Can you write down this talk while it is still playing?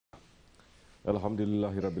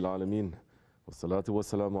Alhamdulillahi Rabbil Alameen. Wassalatu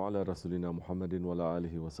wassalamu ala Rasulina Muhammadin wa ala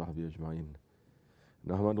alihi wa sahbihi ajma'in.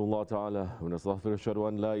 Nahmadullah ta'ala wa nastaghfiru ashhadu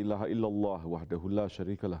an la ilaha illallah wahdahu la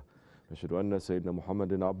sharika lah. Ashhadu anna Sayyidina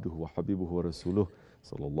Muhammadin abduhu wa habibuhu wa rasuluh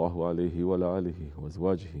sallallahu alayhi wa ala alihi wa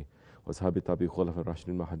azwajihi wa ashabi tabi khulafa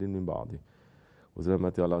rashidin mahadin min ba'di.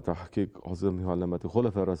 وزمت على تحقيق عظمه علامة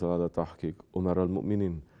خلفاء الرسول على تحقيق أمراء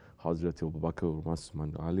المؤمنين حضرة أبو بكر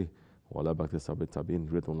وعثمان علي وعلى بقية الصحابة التابعين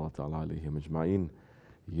رضوان الله تعالى عليهم أجمعين.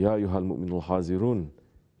 يا أيها المؤمنون الحاذرون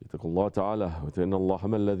اتقوا الله تعالى وإن الله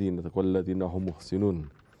مع الذين اتقوا الذين هم محسنون.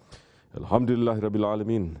 الحمد لله رب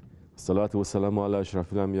العالمين. الصلاة والسلام على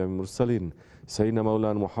أشرف الأنبياء والمرسلين سيدنا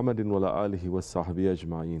مولانا محمد وعلى آله وصحبه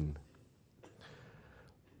أجمعين.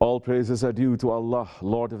 All praises are due to Allah,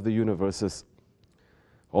 Lord of the universes.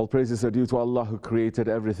 All praises are due to Allah who created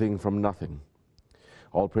everything from nothing.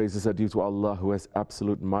 All praises are due to Allah who has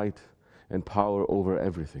absolute might and power over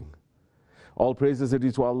everything. All praises are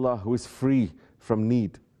due to Allah who is free from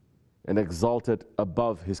need and exalted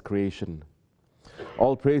above His creation.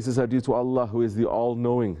 All praises are due to Allah who is the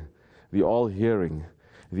all-knowing, the all-hearing,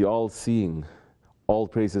 the all-seeing. All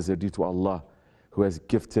praises are due to Allah who has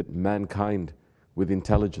gifted mankind with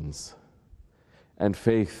intelligence and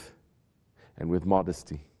faith and with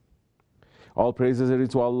modesty. All praises are due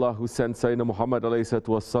to Allah who sent Sayyidina Muhammad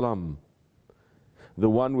ﷺ, the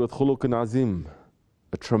one with khuluqun azim,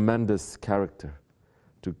 a tremendous character,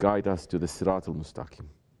 to guide us to the Sirat al-Mustaqim.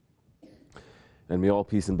 And may all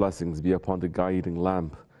peace and blessings be upon the guiding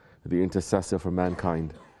lamp, the intercessor for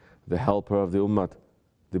mankind, the helper of the ummah,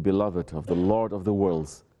 the beloved of the Lord of the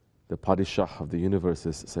worlds, the Padishah of the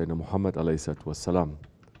universes, Sayyidina Muhammad ﷺ.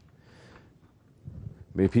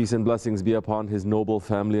 May peace and blessings be upon his noble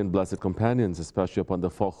family and blessed companions, especially upon the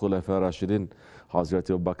four Khulafa Rashidin,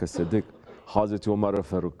 Hazrat Abu Bakr Siddiq, Hazrat Umar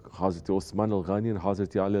al-Faruq, Hazrat Osman al-Ghani, and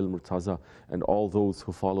Hazrat Ali al-Murtaza, and all those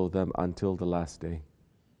who follow them until the last day.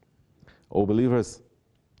 O believers,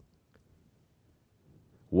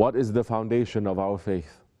 what is the foundation of our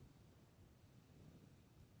faith?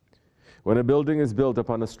 When a building is built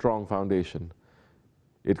upon a strong foundation,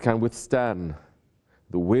 it can withstand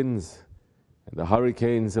the winds and the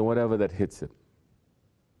hurricanes and whatever that hits it.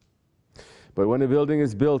 But when a building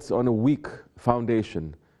is built on a weak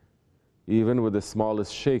foundation, even with the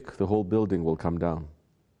smallest shake, the whole building will come down.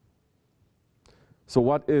 So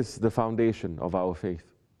what is the foundation of our faith?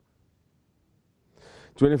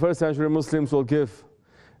 21st century Muslims will give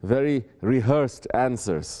very rehearsed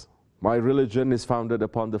answers. My religion is founded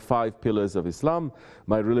upon the 5 pillars of Islam.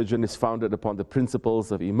 My religion is founded upon the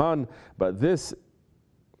principles of Iman. But this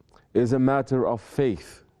is a matter of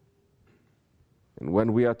faith. And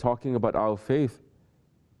when we are talking about our faith,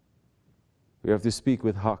 we have to speak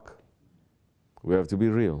with haqq. We have to be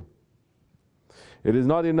real. It is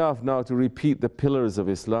not enough now to repeat the pillars of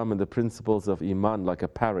Islam and the principles of Iman like a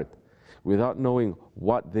parrot without knowing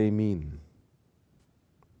what they mean.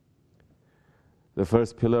 The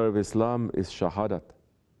first pillar of Islam is shahadat,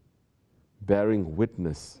 bearing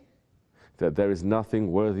witness that there is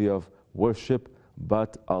nothing worthy of worship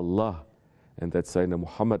but Allah, and that Sayyidina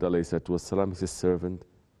Muhammad ﷺ is His servant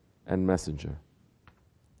and messenger.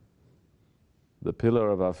 The pillar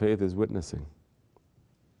of our faith is witnessing.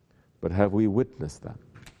 But have we witnessed that?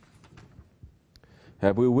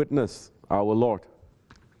 Have we witnessed our Lord?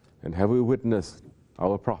 And have we witnessed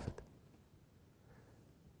our Prophet?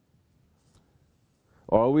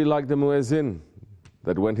 Or are we like the muezzin,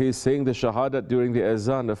 that when he is saying the shahadat during the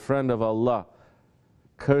azan, a friend of Allah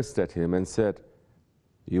cursed at him and said,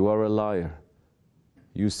 "You are a liar.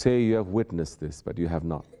 You say you have witnessed this, but you have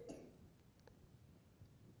not."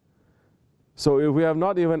 So if we have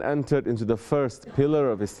not even entered into the first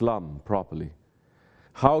pillar of Islam properly,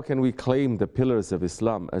 how can we claim the pillars of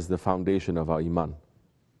Islam as the foundation of our iman?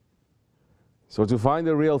 So to find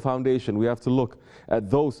the real foundation, we have to look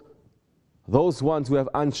at those ones who have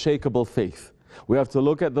unshakable faith. We have to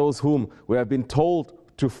look at those whom we have been told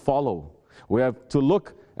to follow. We have to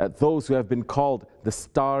look at those who have been called the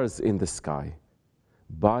stars in the sky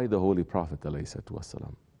by the Holy Prophet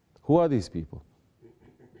ﷺ. Who are these people?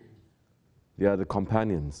 They are the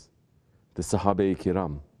companions, the Sahabe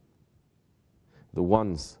Kiram, the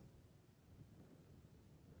ones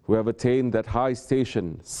who have attained that high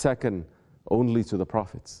station second only to the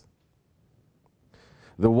prophets.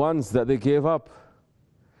 The ones that they gave up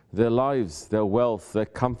their lives, their wealth, their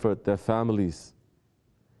comfort, their families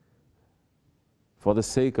for the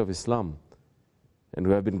sake of Islam, and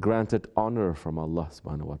who have been granted honor from Allah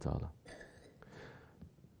subhanahu wa ta'ala.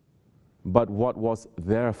 But what was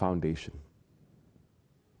their foundation?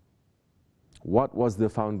 What was the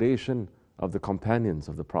foundation of the companions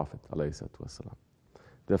of the Prophet ﷺ,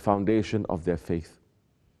 the foundation of their faith.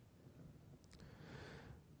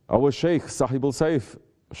 Our Şeyh, Sahibul Sayf,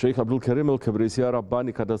 Şeyh Abdulkerim al-Kibrisi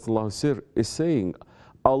Rabbani Qaddasallahu Sir, is saying,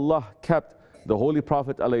 Allah kept the Holy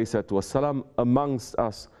Prophet ﷺ amongst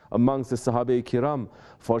us, amongst the Sahabe Kiram,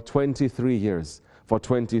 for 23 years. For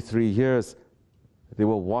 23 years, they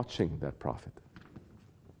were watching that Prophet.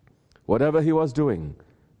 Whatever he was doing,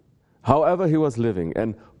 however he was living,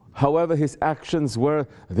 and however his actions were,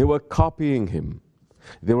 they were copying him.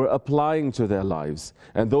 They were applying to their lives.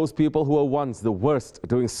 And those people who were once the worst,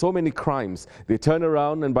 doing so many crimes, they turn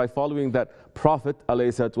around and by following that Prophet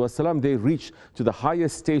ﷺ, they reach to the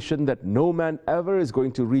highest station that no man ever is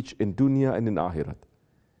going to reach in dunya and in akhirat.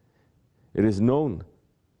 It is known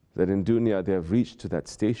that in dunya they have reached to that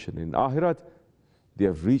station. In akhirat, they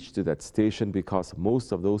have reached to that station because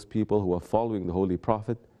most of those people who are following the Holy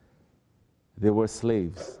Prophet, they were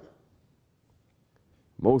slaves.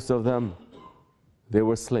 Most of them, they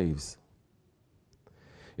were slaves.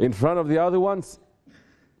 In front of the other ones,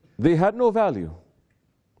 they had no value.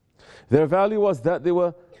 Their value was that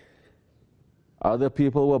other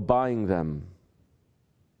people were buying them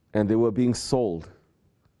and they were being sold.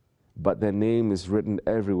 But their name is written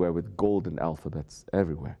everywhere with golden alphabets,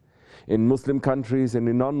 everywhere. In Muslim countries and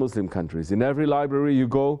in non-Muslim countries, in every library you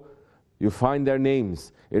go, you find their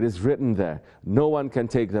names. It is written there. No one can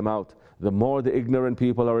take them out. The more the ignorant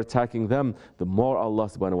people are attacking them, the more Allah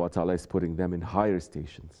subhanahu wa ta'ala is putting them in higher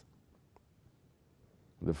stations.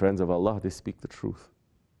 The friends of Allah, they speak the truth.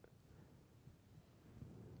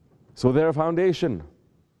 So their foundation,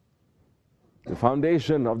 the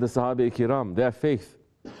foundation of the Sahabe Kiram, their faith,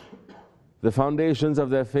 the foundations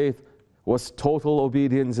of their faith was total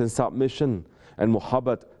obedience and submission and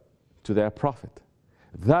muhabbat to their Prophet.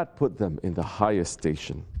 That put them in the highest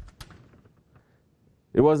station.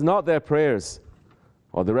 It was not their prayers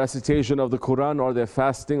or the recitation of the Quran or their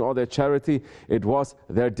fasting or their charity. It was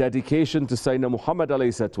their dedication to Sayyidina Muhammad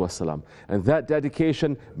ﷺ. And that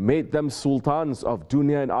dedication made them sultans of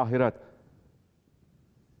dunya and akhirat,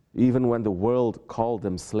 even when the world called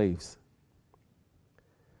them slaves.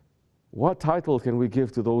 What title can we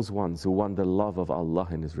give to those ones who won the love of Allah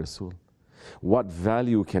and His Rasul? What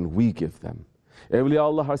value can we give them? Awliya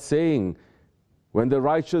Allah are saying, when the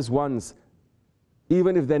righteous ones,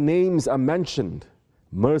 even if their names are mentioned,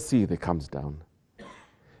 mercy that comes down.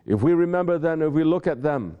 If we remember them, if we look at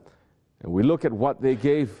them, and we look at what they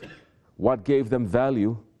gave, what gave them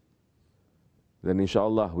value, then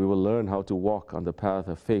inshallah we will learn how to walk on the path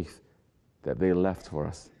of faith that they left for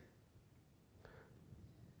us.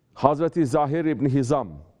 Hazrat Zahir ibn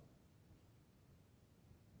Hizam,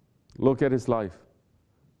 look at his life,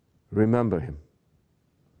 remember him.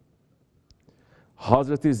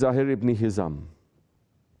 Hazrat Zahir ibn Hizam,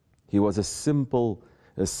 he was a simple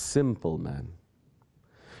man.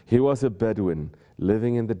 He was a Bedouin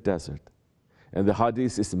living in the desert. And the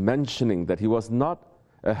hadith is mentioning that he was not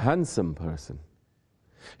a handsome person.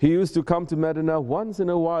 He used to come to Medina once in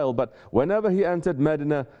a while, but whenever he entered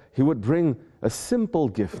Medina, he would bring a simple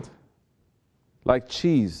gift, like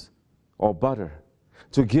cheese or butter,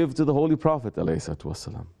 to give to the Holy Prophet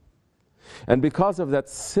ﷺ. And because of that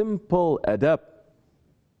simple adab,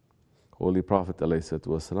 Holy Prophet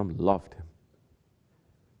ﷺ loved him.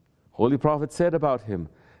 Holy Prophet said about him,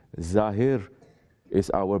 Zahir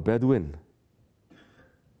is our Bedouin,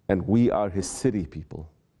 and we are his city people.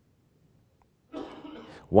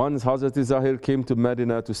 Once Hazrat Zahir came to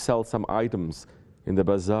Medina to sell some items in the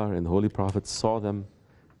bazaar, and the Holy Prophet saw them.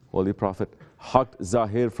 Holy Prophet hugged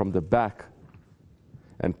Zahir from the back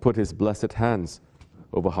and put his blessed hands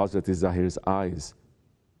over Hazrat Zahir's eyes.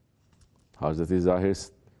 Hazrat Zahir,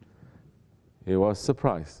 he was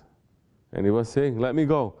surprised. And he was saying, let me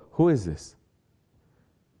go. Who is this?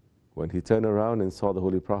 When he turned around and saw the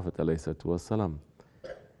Holy Prophet ﷺ,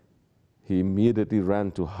 he immediately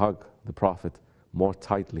ran to hug the Prophet more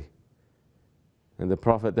tightly. And the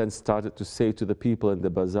Prophet then started to say to the people in the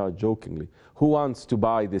bazaar jokingly, who wants to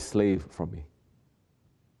buy this slave from me?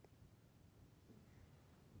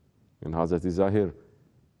 And Hazrat Zahir,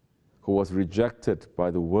 who was rejected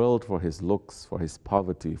by the world for his looks, for his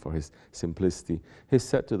poverty, for his simplicity, he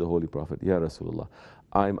said to the Holy Prophet, Ya Rasulullah,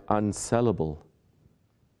 I'm unsellable.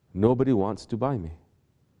 Nobody wants to buy me.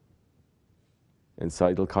 And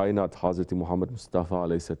Sayyid al-Kainat, Hazrat Muhammad Mustafa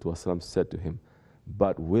ﷺ said to him,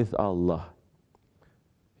 but with Allah,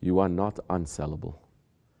 you are not unsellable.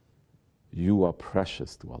 You are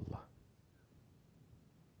precious to Allah.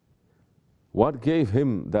 What gave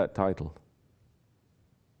him that title?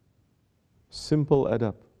 Simple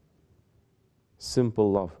adab,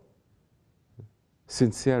 simple love,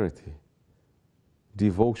 sincerity,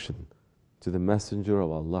 devotion to the Messenger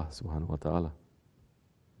of Allah subhanahu wa ta'ala.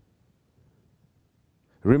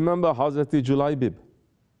 Remember Hazrati Julaybib.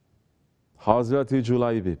 Hazrati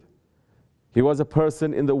Julaybib. He was a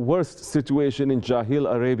person in the worst situation in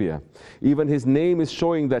Jahil Arabia. Even his name is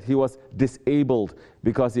showing that he was disabled,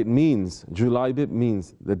 because it means, Julaybib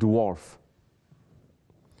means the dwarf.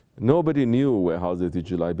 Nobody knew where Hazrati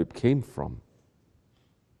Julaybib came from.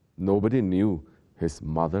 Nobody knew his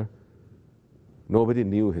mother. Nobody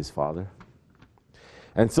knew his father.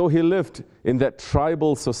 And so he lived in that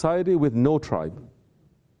tribal society with no tribe,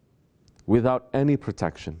 without any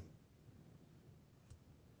protection.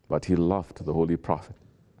 But he loved the Holy Prophet.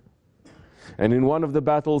 And in one of the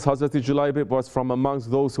battles, Hazrat Julaybib was from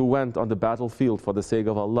amongst those who went on the battlefield for the sake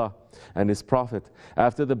of Allah and His Prophet.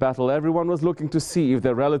 After the battle, everyone was looking to see if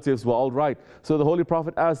their relatives were all right. So the Holy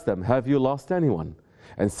Prophet asked them, "Have you lost anyone?"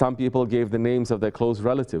 And some people gave the names of their close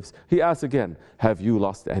relatives. He asked again, "Have you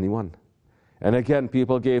lost anyone?" And again,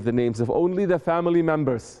 people gave the names of only their family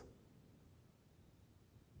members.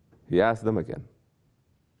 He asked them again.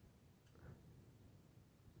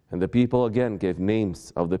 And the people again gave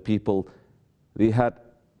names of the people they had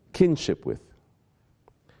kinship with.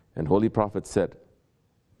 And Holy Prophet said,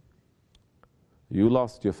 "You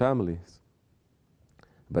lost your families,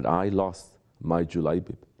 but I lost my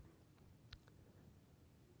Julaybib.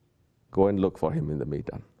 Go and look for him in the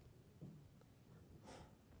Maidan."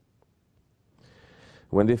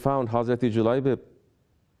 When they found Hazrati Julaybib,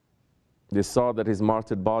 they saw that his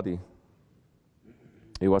martyred body,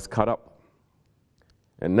 he was cut up.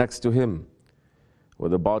 And next to him were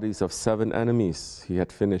the bodies of 7 enemies he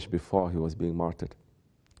had finished before he was being martyred.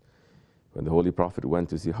 When the Holy Prophet went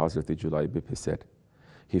to see Hazrati Julaybib, he said,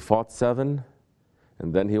 "He fought 7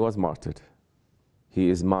 and then he was martyred. He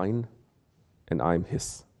is mine and I'm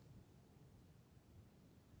his.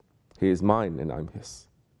 He is mine and I'm his.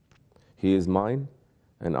 He is mine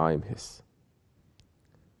and I am his."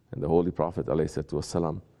 And the Holy Prophet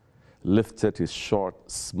ﷺ lifted his short,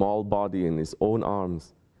 small body in his own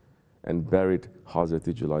arms and buried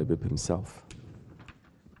Hazrati Julaybib himself.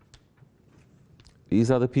 These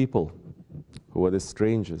are the people who are the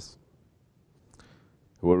strangers,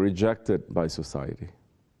 who were rejected by society.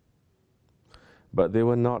 But they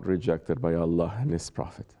were not rejected by Allah and His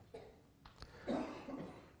Prophet.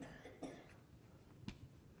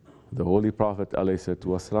 The Holy Prophet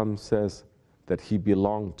ﷺ says that he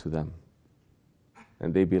belonged to them,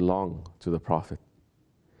 and they belong to the Prophet.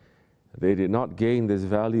 They did not gain this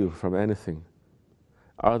value from anything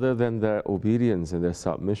other than their obedience and their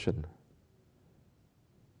submission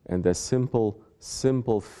and their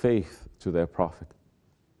simple faith to their Prophet.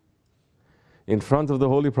 In front of the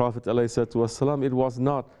Holy Prophet ﷺ, it was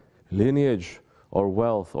not lineage or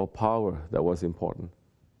wealth or power that was important.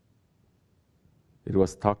 It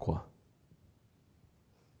was taqwa.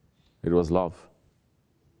 It was love.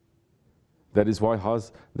 That is why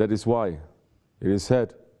it is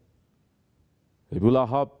said, Abu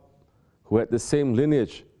Lahab, who had the same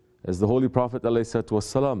lineage as the Holy Prophet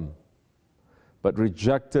ﷺ, but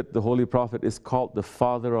rejected the Holy Prophet, is called the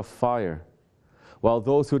father of fire, while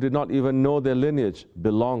those who did not even know their lineage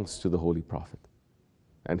belongs to the Holy Prophet,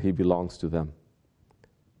 and he belongs to them.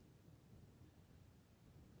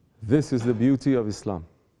 This is the beauty of Islam.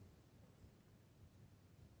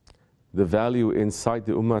 The value inside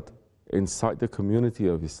the ummah, inside the community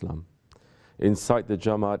of Islam, inside the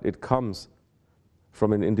Jamaat, it comes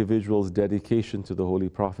from an individual's dedication to the Holy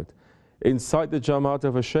Prophet. Inside the Jamaat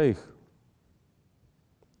of a Shaykh,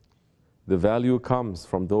 the value comes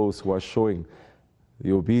from those who are showing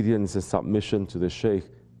the obedience and submission to the Shaykh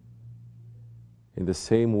in the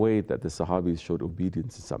same way that the Sahabis showed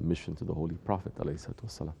obedience and submission to the Holy Prophet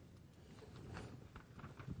ﷺ.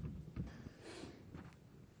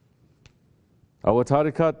 Our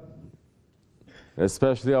tariqat,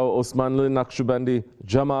 especially our Osmanli Nakshibendi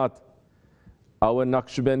Jamaat, our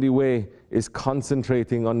Nakshibendi way is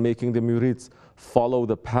concentrating on making the murids follow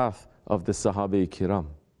the path of the Sahabe Kiram.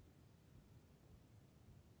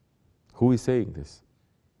 Who is saying this?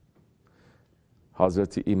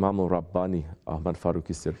 Hazrat Imam Rabbani Ahmad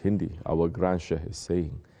Farooqi Sirhindi, our Grand Sheikh, is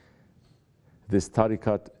saying this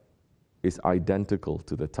tariqat is identical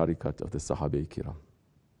to the tariqat of the Sahabe Kiram.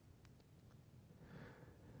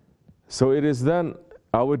 So it is then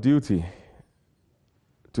our duty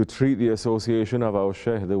to treat the association of our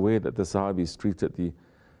Shaykh the way that the Sahabis treated the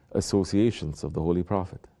associations of the Holy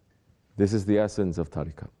Prophet. This is the essence of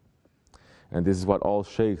tariqat. And this is what all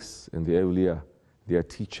Shaykhs and the awliya, they are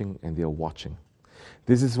teaching and they are watching.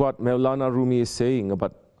 This is what Mawlana Rumi is saying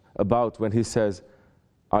about when he says,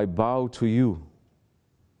 "I bow to you."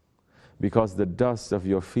 because the dust of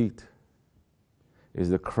your feet is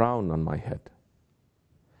the crown on my head.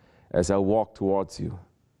 As I walk towards you,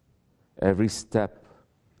 every step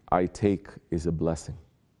I take is a blessing.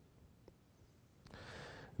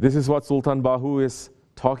 This is what Sultan Bahu is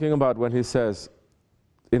talking about when he says,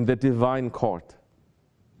 in the divine court,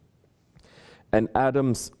 and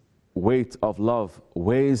Adam's weight of love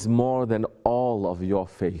weighs more than all of your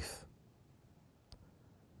faith.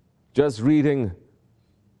 Just reading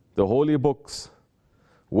the holy books,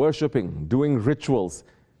 worshipping, doing rituals,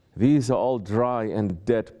 these are all dry and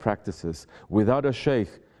dead practices. Without a sheikh,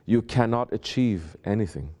 you cannot achieve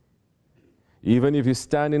anything. Even if you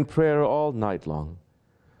stand in prayer all night long,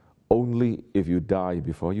 only if you die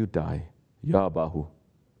before you die, Ya Bahu,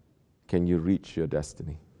 can you reach your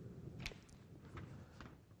destiny.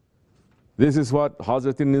 This is what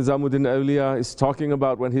Hazrat Nizamuddin Awliya is talking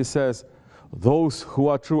about when he says, those who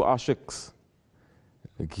are true ashiqs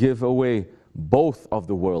give away both of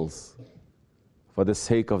the worlds for the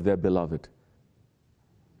sake of their beloved.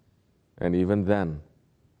 And even then,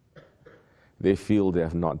 they feel they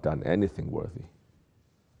have not done anything worthy.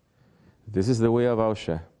 This is the way of our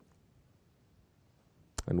Shaykh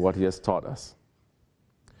and what he has taught us.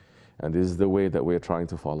 And this is the way that we are trying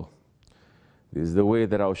to follow. This is the way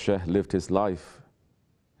that our Shaykh lived his life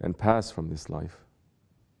and passed from this life.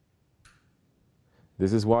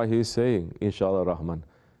 This is why he is saying, Inshallah Rahman,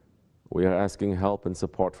 we are asking help and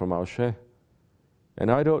support from our Shaykh.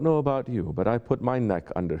 And I don't know about you, but I put my neck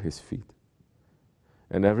under his feet.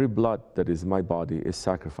 And every blood that is in my body is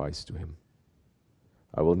sacrificed to him.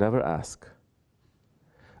 I will never ask.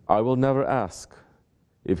 I will never ask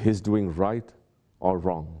if he's doing right or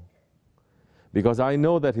wrong. Because I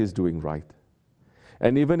know that he's doing right.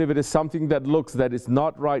 And even if it is something that looks that is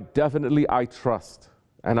not right, definitely I trust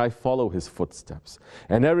and I follow his footsteps.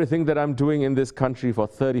 And everything that I'm doing in this country for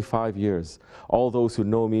 35 years, all those who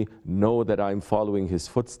know me know that I'm following his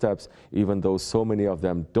footsteps, even though so many of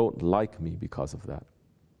them don't like me because of that.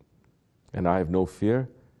 And I have no fear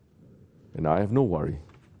and I have no worry.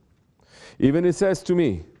 Even he says to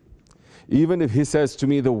me, even if he says to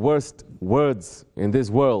me the worst words in this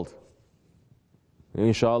world,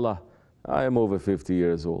 Inshallah, I am over 50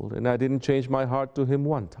 years old and I didn't change my heart to him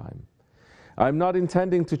one time. I'm not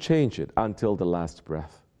intending to change it until the last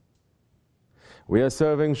breath. We are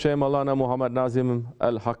serving Shaykh Maulana Muhammad Nazim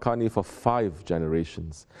al-Hakkani for 5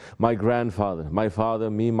 generations. My grandfather, my father,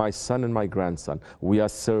 me, my son and my grandson, we are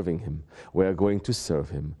serving him. We are going to serve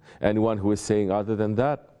him. Anyone who is saying other than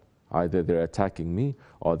that, either they're attacking me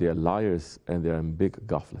or they're liars and they're in big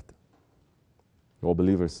ghaflat. Oh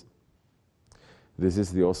believers, this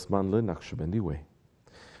is the Osmanlı Nakshibendi way.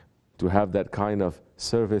 To have that kind of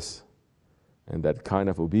service and that kind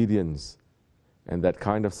of obedience and that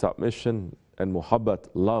kind of submission and muhabbat,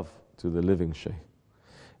 love to the living Shaykh.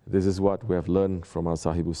 This is what we have learned from our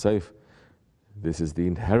Sahibul Sayf. This is the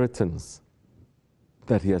inheritance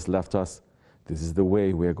that he has left us. This is the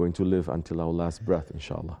way we are going to live until our last breath,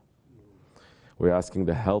 inshallah. We are asking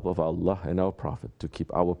the help of Allah and our Prophet to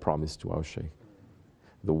keep our promise to our Shaykh,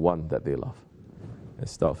 the one that they love.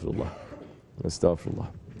 Astaghfirullah. Astaghfirullah.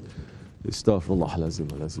 Astaghfirullah lazim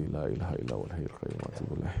alazi la ilaha illa wal hayyul qayyum wa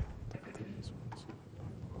atubu ilayh.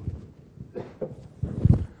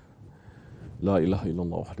 لا إله إلا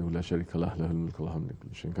الله وحده لا شريك له له الملك والحمد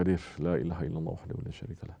لكل شيء قدير لا إله إلا الله وحده لا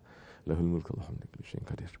شريك له له الملك والحمد لكل شيء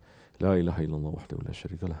قدير لا إله إلا الله وحده لا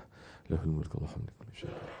شريك له له الملك والحمد لكل شيء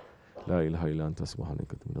قدير لا إله إلا أنت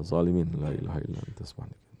سبحانك من الظالمين لا إله إلا أنت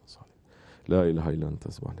سبحانك من الظالمين لا إله إلا أنت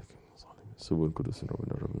سبحانك من الظالمين سبحان القدوس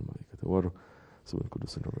ربنا رب الملائكة والروح سبحان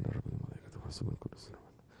القدوس ربنا رب الملائكة سبحان القدوس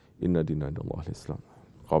ربنا إن دين عند الله الإسلام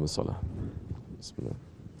قام الصلاة بسم الله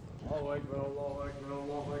الله أكبر الله أكبر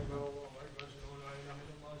الله أكبر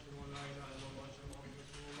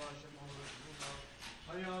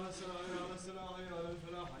حي على الصلاة حي على الصلاة حي على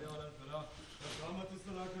الفلاح حي على الفلاح قامت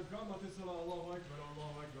الصلاة قامت الصلاة الله أكبر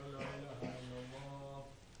الله أكبر لا